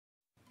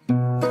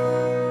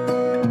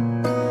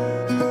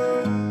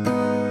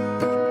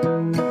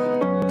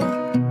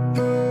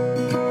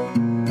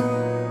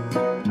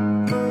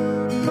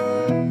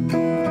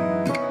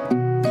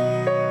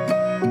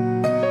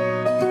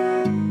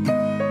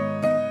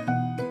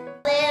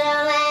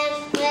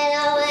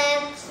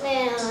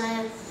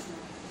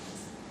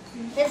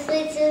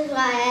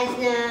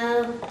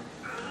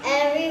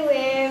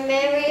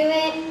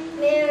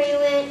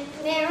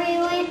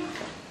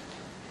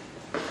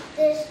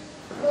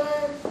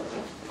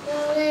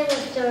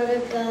dinosaur to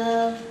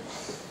go?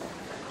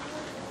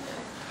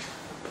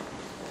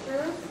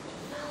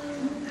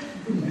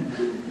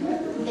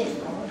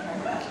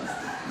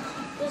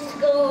 Just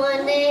go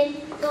one day,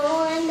 go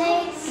one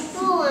day,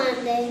 go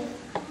one day.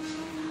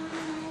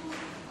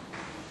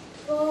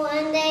 Go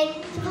one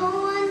day, go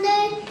one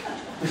day.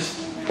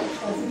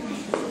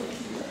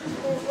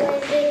 We're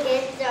going to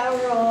get the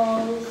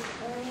rolls.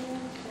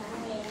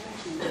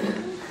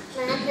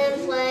 Laugh and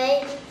play.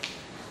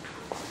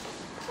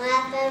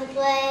 Laugh and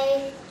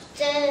play.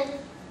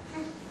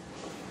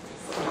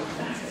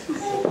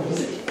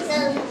 So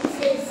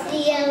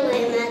see you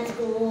when at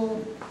school.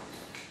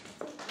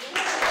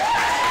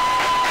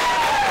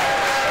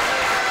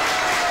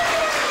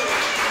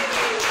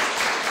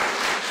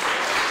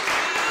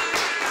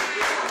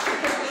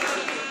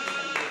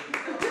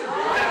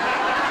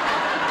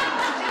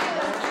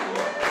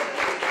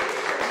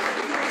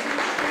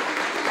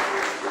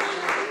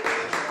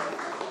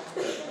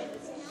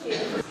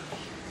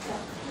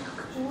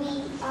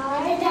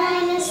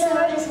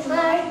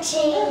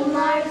 Marching,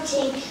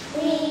 marching,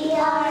 we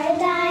are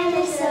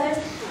dinosaurs.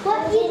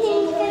 What do you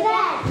think of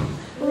that?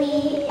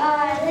 We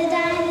are the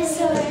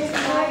dinosaurs,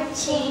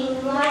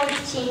 marching,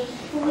 marching.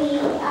 We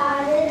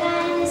are the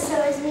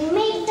dinosaurs. We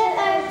make the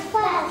earth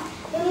flat.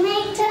 We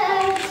make the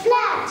earth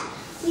flat.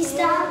 We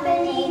stop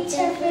and eat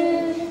our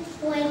food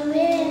when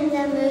we're in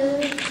the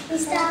mood. We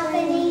stop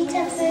and eat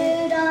our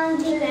food on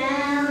the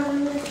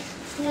ground.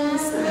 We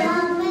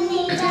stop and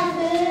eat our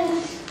food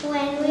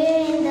when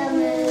we're in the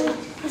mood.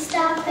 We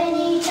stop and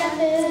eat our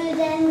food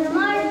and we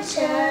march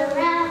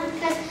around,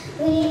 'cause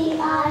we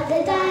are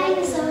the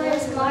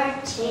dinosaurs,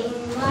 marching,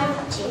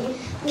 marching.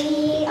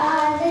 We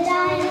are the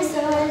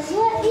dinosaurs.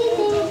 What do you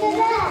think of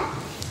that?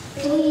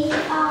 We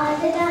are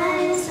the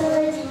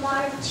dinosaurs,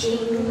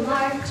 marching,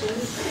 marching.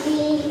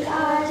 We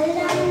are the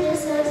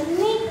dinosaurs. We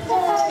make the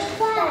earth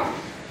flat.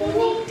 We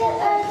make the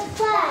earth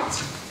flat.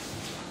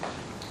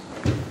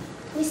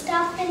 We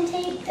stop and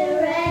take the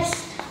rest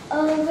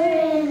over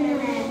in the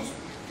nest.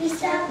 We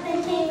stop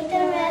and take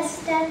the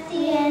rest at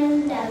the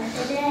end of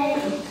the day.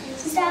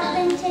 We stop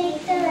and take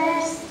the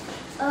rest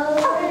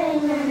over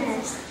in the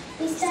nest.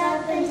 We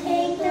stop and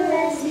take the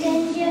rest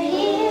and you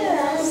hear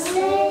us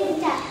say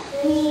that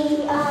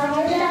we are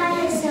the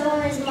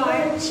dinosaurs,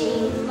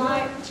 marching,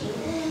 marching.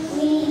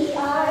 We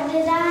are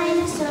the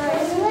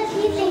dinosaurs. What do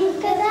you think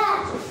of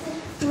that?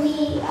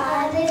 We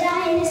are the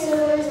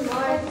dinosaurs,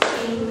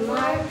 marching,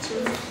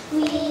 marching.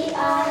 We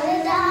are the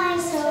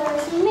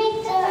dinosaurs. We make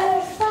the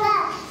earth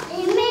flat.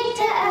 We make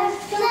the earth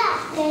flat.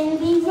 Then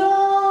we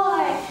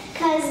roar,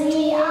 'cause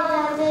we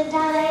are the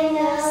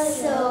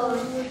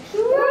dinosaurs.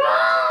 Roar!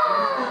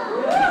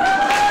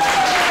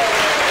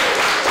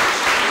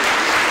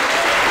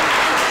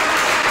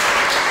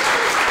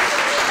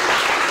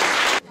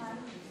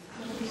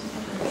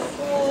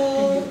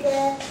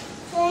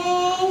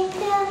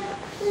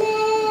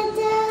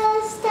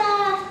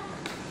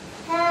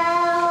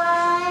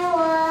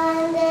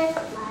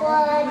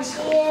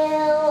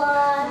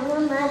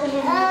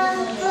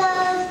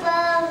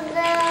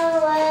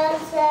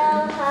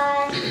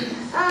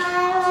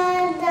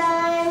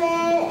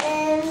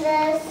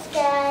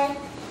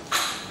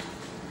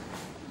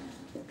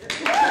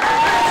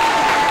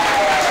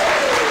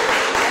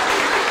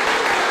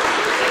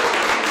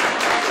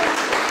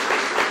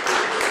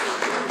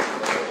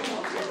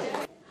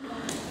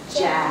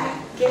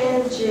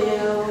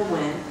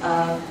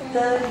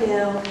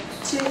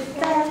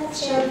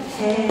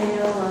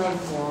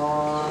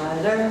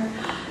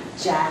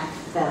 Jack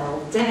fell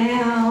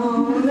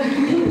down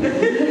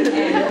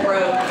and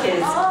broke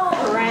his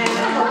crown,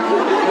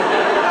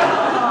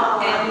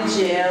 and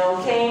Jill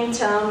came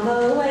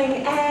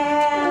tumbling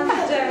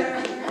after.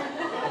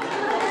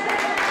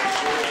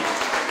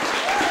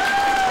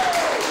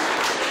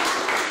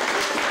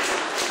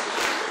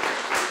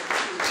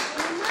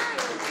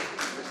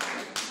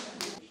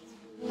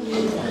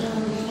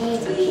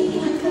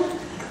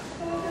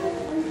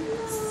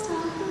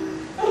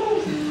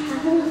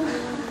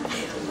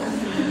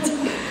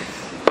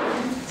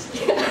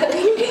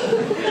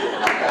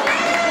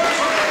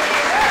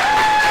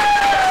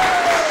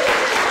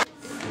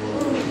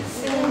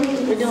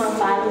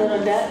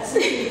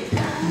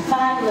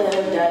 Five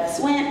little ducks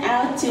went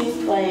out to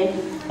play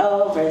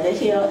over the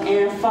hill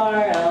and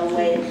far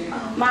away.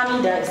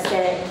 Mommy duck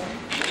said,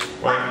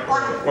 quack,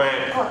 quack,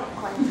 quack, quack.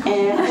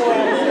 And four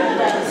little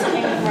ducks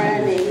came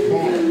running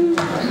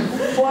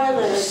back. Four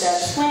little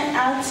ducks went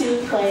out to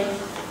play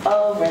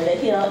over the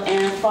hill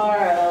and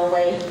far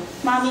away.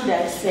 Mommy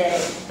duck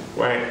said,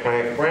 quack,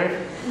 quack, quack.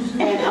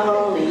 And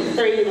only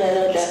three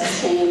little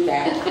ducks came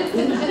back.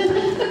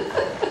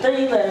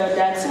 Three little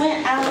ducks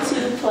went out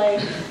to play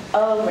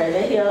over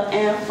the hill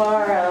and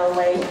far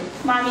away.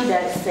 Mommy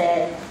duck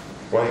said,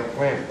 quack,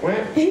 quack,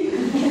 quack.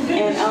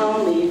 And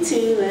only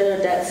two little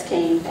ducks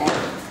came back.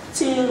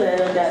 Two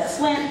little ducks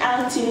went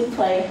out to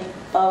play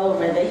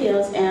over the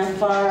hills and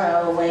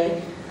far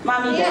away.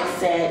 Mommy duck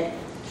said,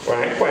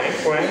 quack, quack,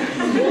 quack.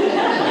 And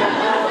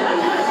only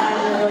one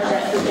little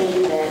duck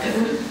came back.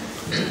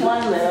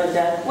 One little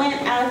duck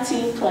went out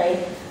to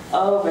play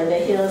over the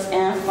hills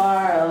and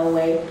far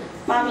away.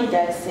 Mommy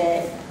duck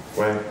said,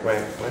 quack,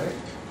 quack, quack.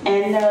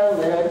 And no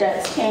little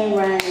ducks came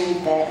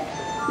running back.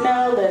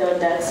 No little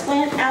ducks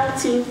went out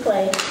to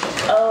play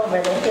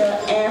over the hill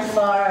and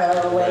far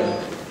away.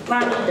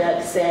 Mommy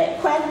duck said,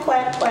 quack,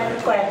 quack,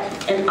 quack,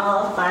 quack, and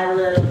all 5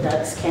 little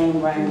ducks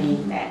came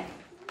running back.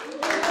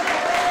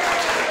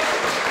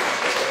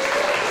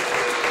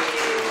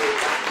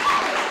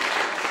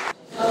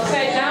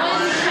 Okay, now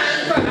it's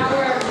time for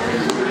our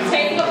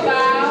Take a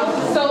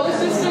Bow Solar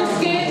System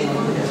skit.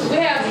 We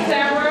have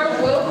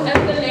Sarah Wilk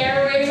as the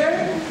narrator,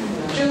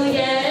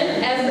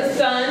 Julianne as the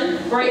sun,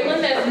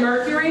 Braylon as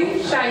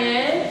Mercury,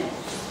 Cheyenne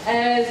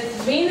as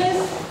Venus,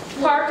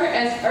 Parker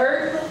as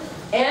Earth,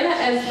 Anna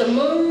as the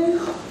moon,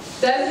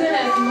 Desmond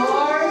as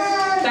Mars,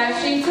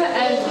 Dashita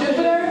as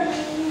Jupiter,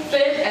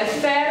 Finn as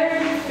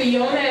Saturn,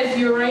 Fiona as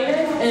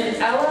Uranus, and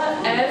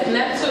Ella as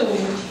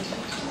Neptune.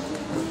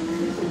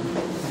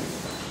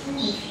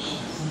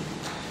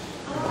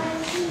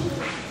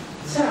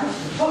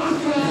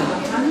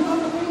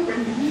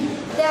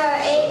 There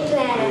are 8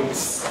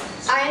 planets.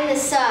 I am the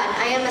sun.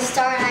 I am a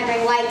star and I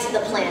bring light to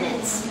the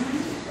planets.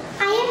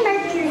 I am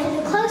Mercury,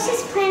 the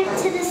closest planet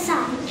to the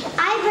sun.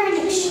 I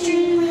burn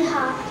extremely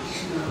hot.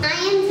 I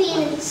am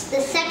Venus,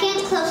 the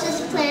second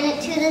closest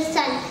planet to the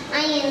sun.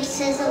 I am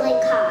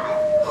sizzling hot.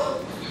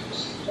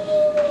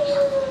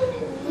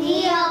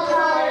 We are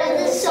part of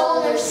the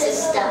solar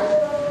system.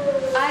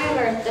 I am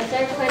Earth, the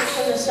 3rd planet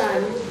from the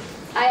sun.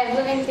 I have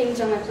living things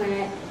on my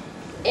planet.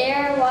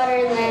 Air, water,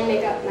 and land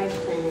make up my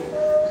planet.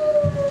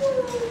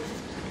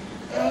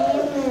 I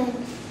am Moon.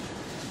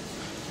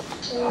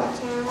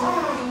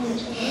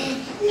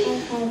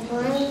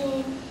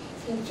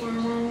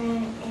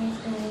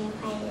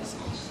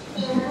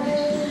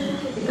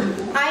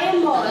 I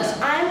am Mars.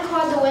 I am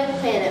called the wind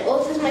planet.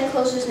 Earth is my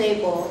closest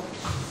neighbor.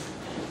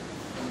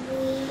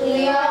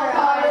 We are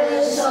part of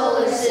the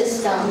solar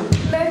system.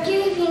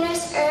 Mercury,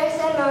 Venus, Earth,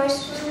 and Mars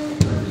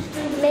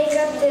make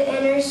up the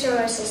inner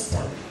solar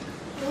system.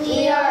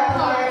 We are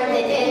part of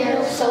the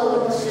inner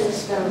solar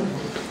system.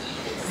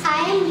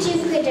 I am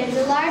Jupiter,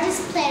 the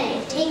largest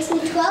planet. It takes me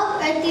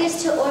 12 Earth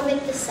years to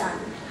orbit the sun.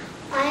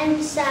 I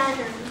am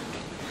Saturn.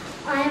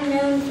 I am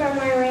known for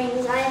my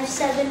rings. I have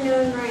 7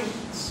 known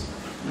rings.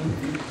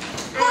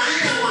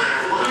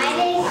 My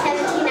day is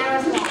 17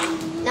 hours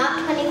long,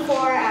 not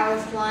 24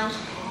 hours long,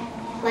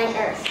 like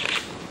Earth.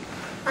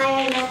 I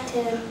am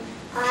Neptune.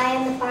 I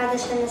am the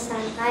farthest from the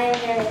sun. I am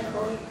very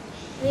cold.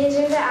 These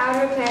are the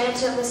outer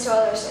planets of the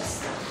solar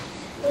system.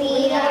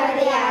 We are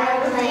the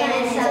outer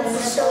planets of the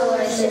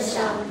solar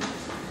system.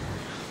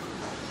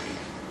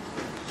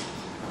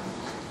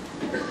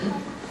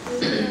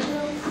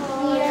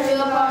 We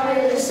are part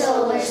of the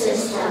solar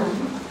system.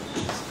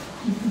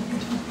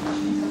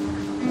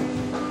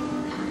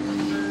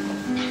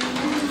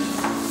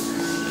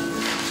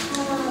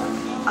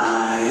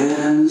 I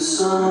am the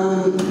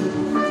sun.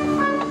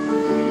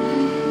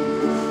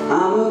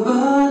 I'm a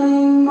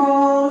burning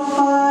ball of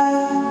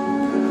fire.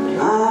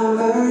 I'm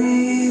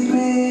very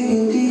big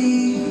and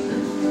deep.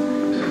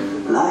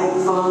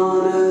 Life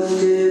on earth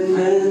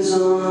depends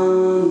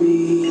on me.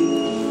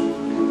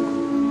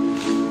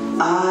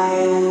 I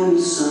am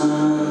the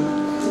sun.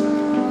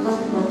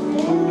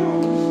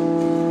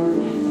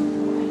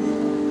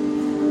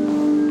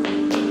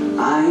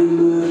 I'm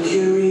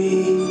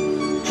Mercury.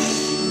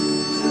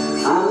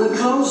 I'm the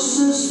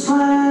closest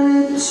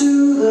planet to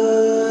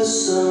the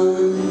sun.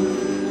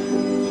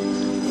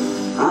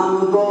 I'm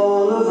a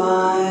ball of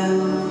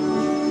iron.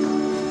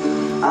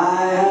 I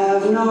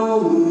have no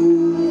moon.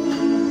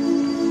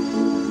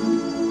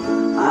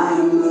 I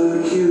am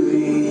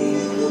Mercury.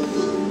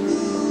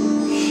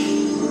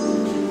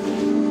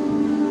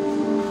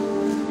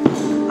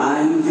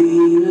 I'm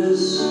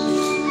Venus.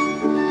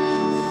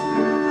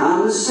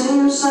 I'm the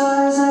same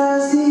size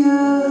as the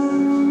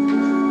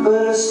Earth,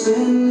 but I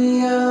spin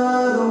the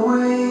other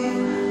way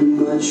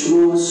much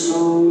more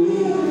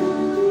slowly.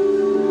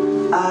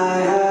 I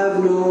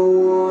have no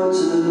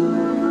water.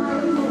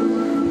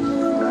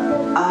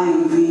 I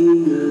am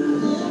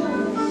Venus.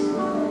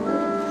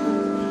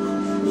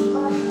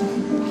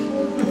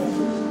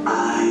 I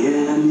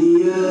am the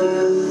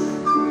Earth,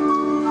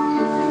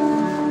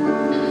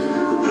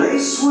 the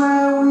place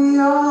where we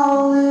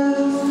all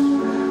live.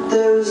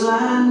 There is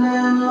land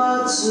and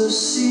lots of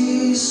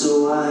sea,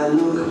 so I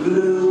look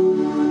blue.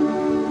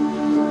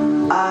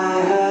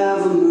 I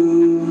have a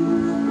moon.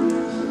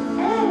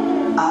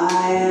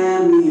 I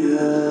am the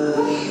Earth.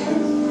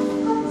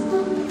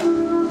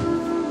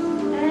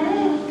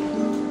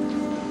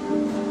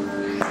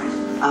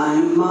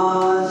 I'm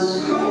Mars.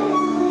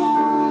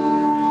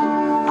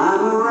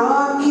 I'm a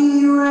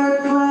rocky red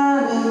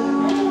planet.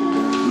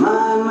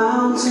 My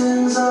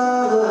mountains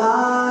are the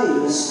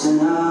highest in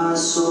our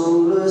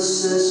solar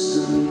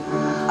system.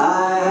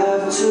 I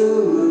have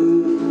 2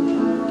 moons.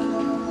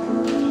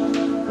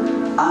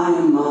 I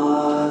am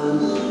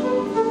Mars.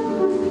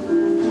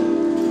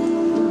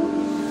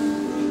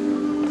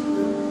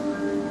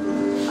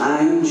 I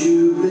am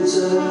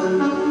Jupiter.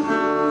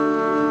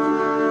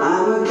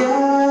 I'm a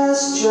gas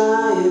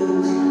giant.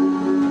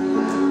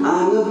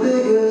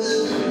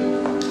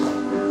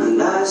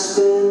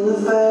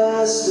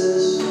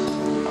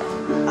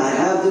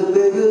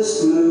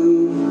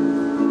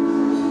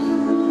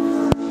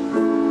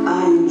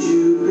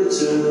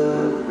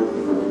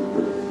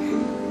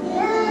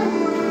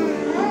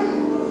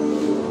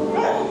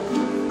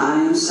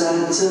 I am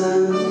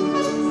Saturn.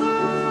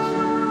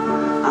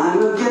 I'm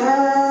a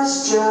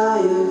gas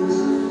giant.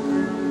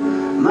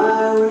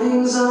 My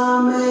rings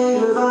are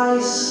made of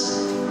ice.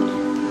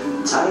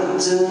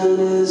 Titan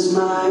is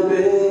my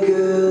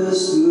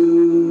biggest moon.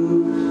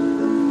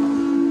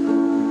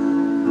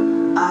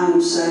 I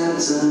am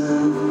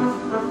Saturn.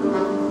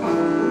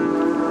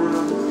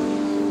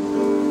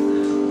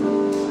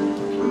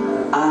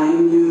 I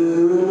am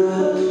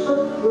Uranus.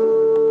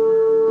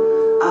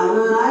 I'm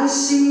an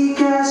icy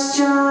gas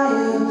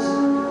giant.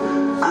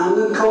 I'm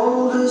the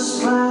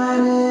coldest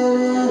planet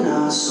in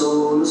our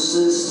solar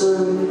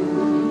system.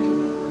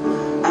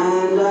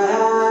 And I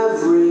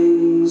have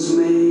rings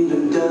made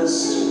of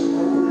dust.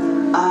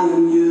 I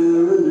am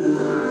Uranus.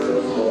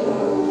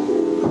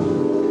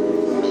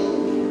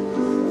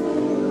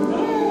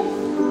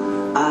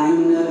 I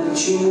am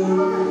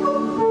Neptune.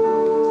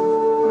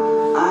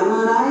 I'm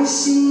an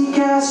icy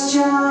gas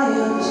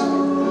giant.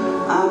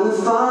 I'm the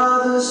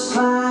farthest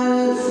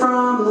planet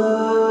from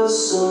the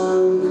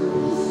sun.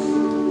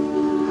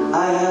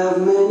 I have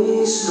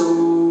many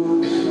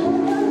storms.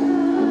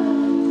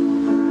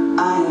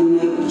 I am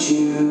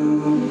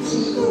Neptune.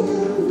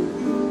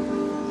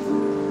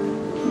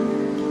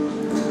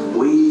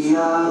 We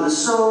are the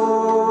solar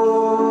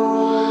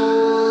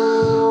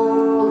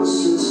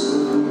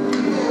system.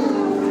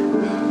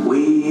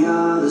 We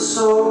are the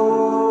solar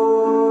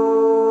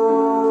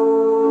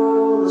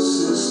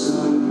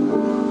system.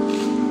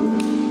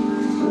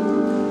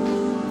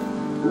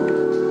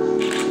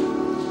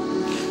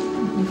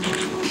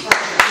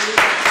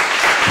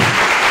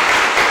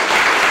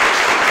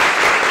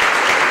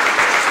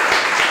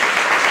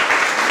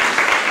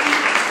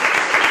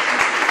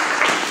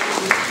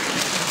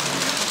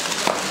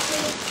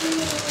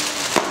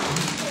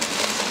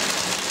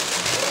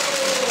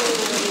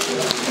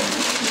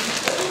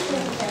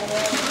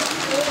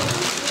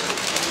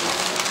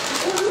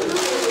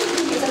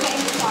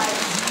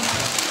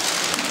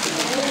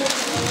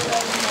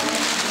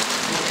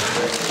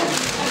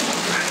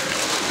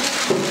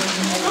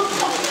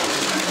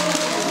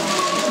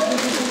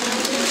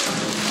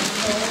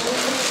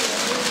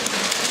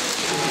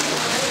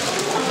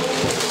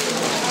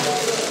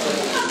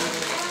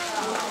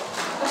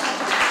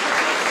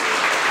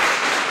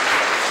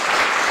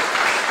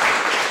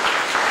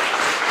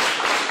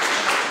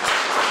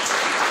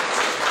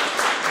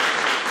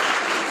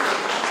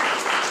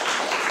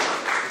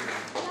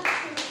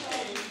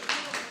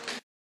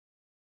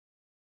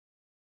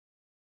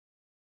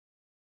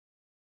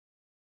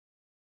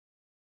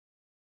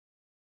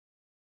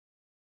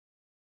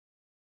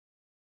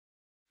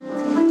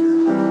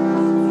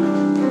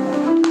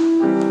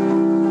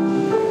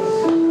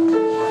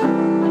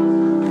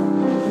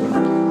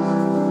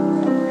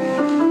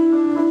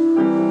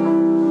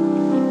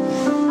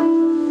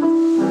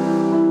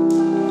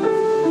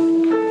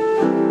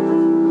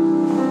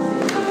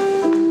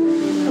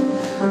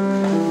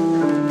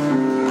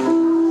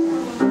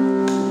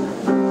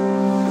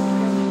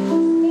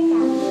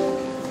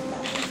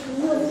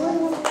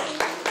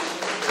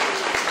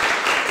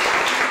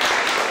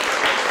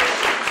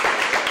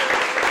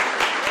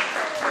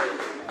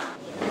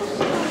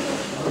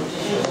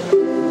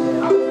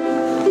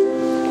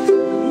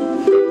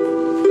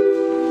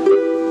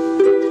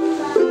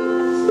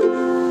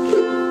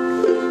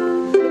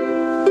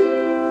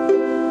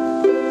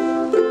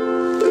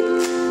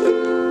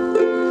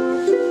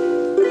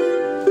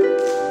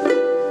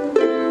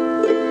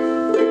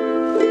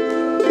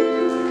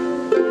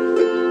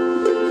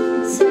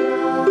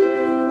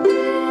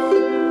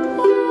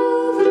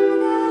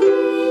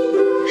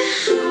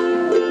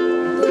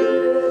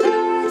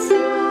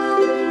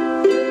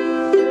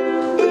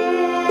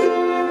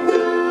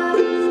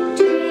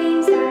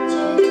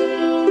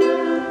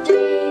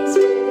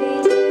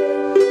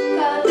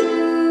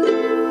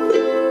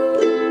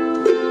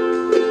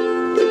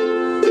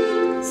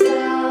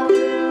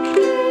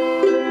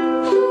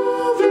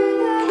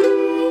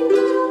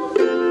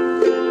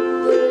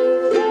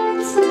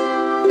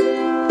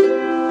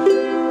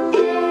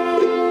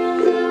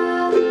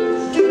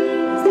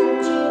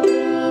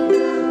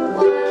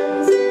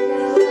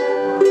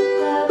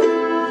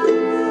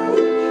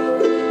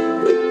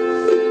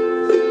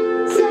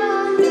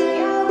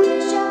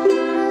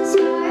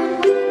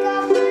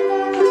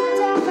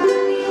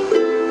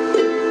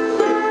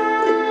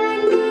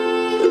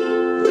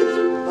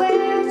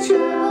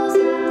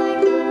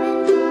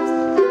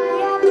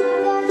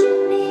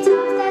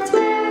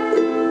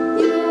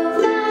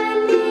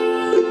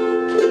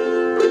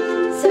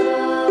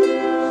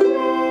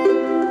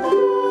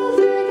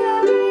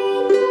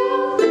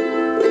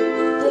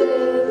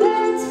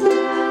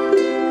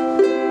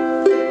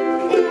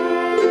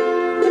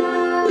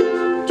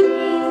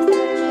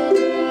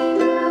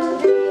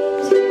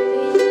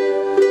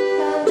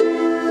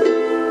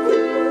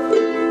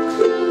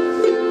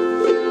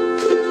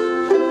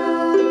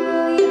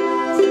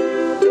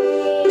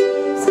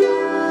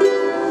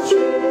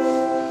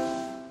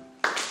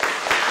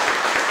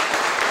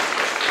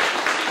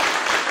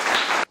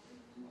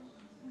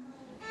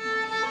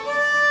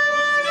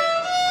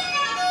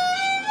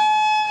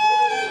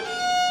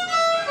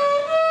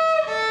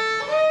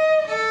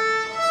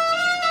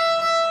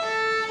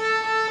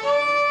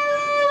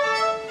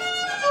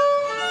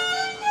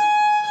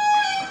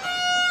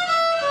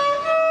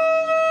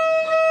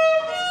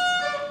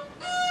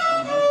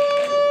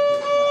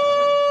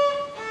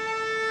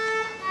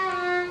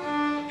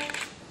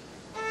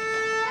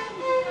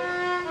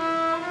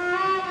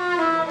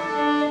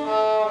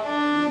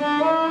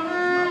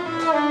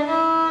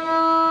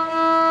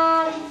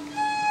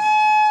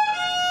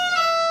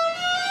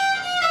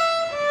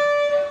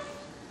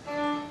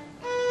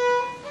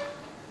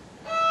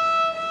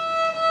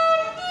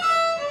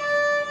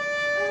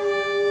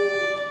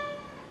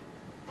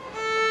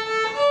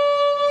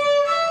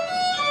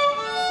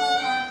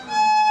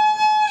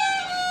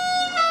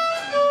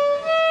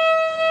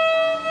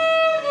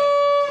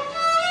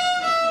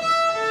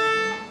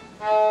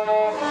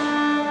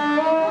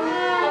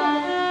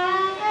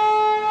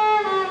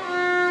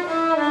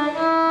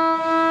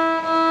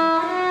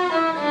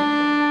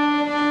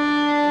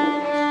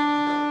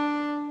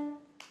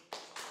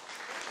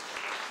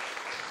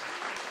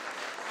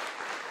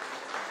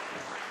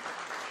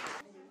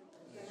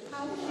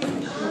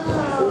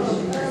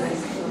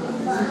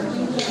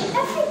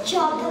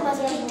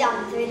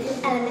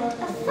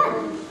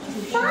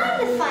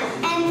 find the fun,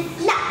 and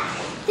snap,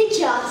 the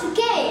job's a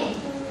game.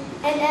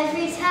 And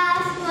every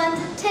task one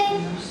to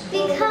take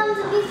becomes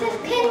a piece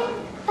of cake.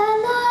 A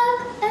log,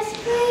 a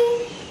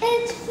spree,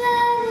 it's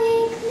very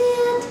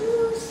clear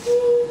to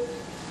see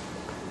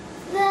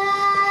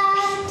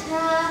that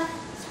a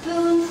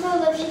spoonful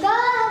of sugar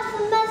helps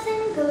the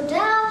medicine go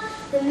down.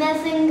 The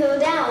medicine go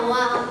down,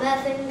 wow,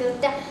 medicine go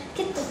down.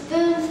 Get the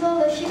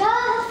spoonful of sugar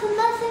helps the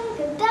medicine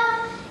go down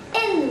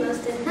in the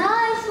most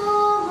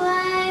delightful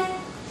way.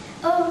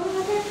 Oh,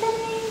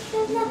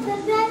 there's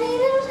nothing very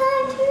little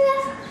time to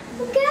rest.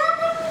 We're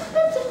gathering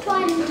bits of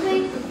twine and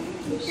twig.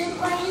 You're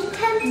quite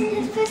intent in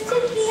his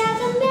pursuit. He has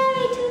a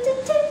merry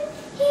toot-a-toot.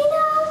 He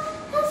knows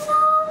a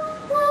song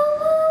will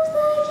move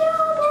the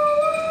jumble.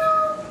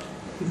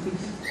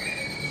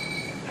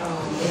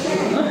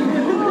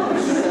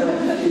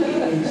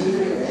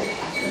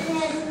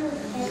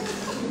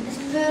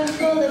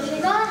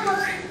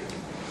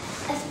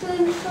 A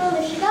spoonful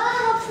of sugar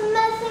helps the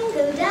medicine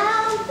go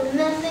down. The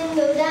medicine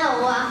go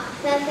down, wow,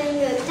 medicine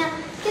goes down.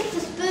 Get the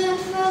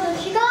spoonful of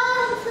sugar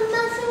helps the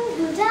medicine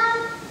go down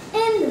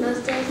in the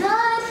most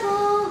delightful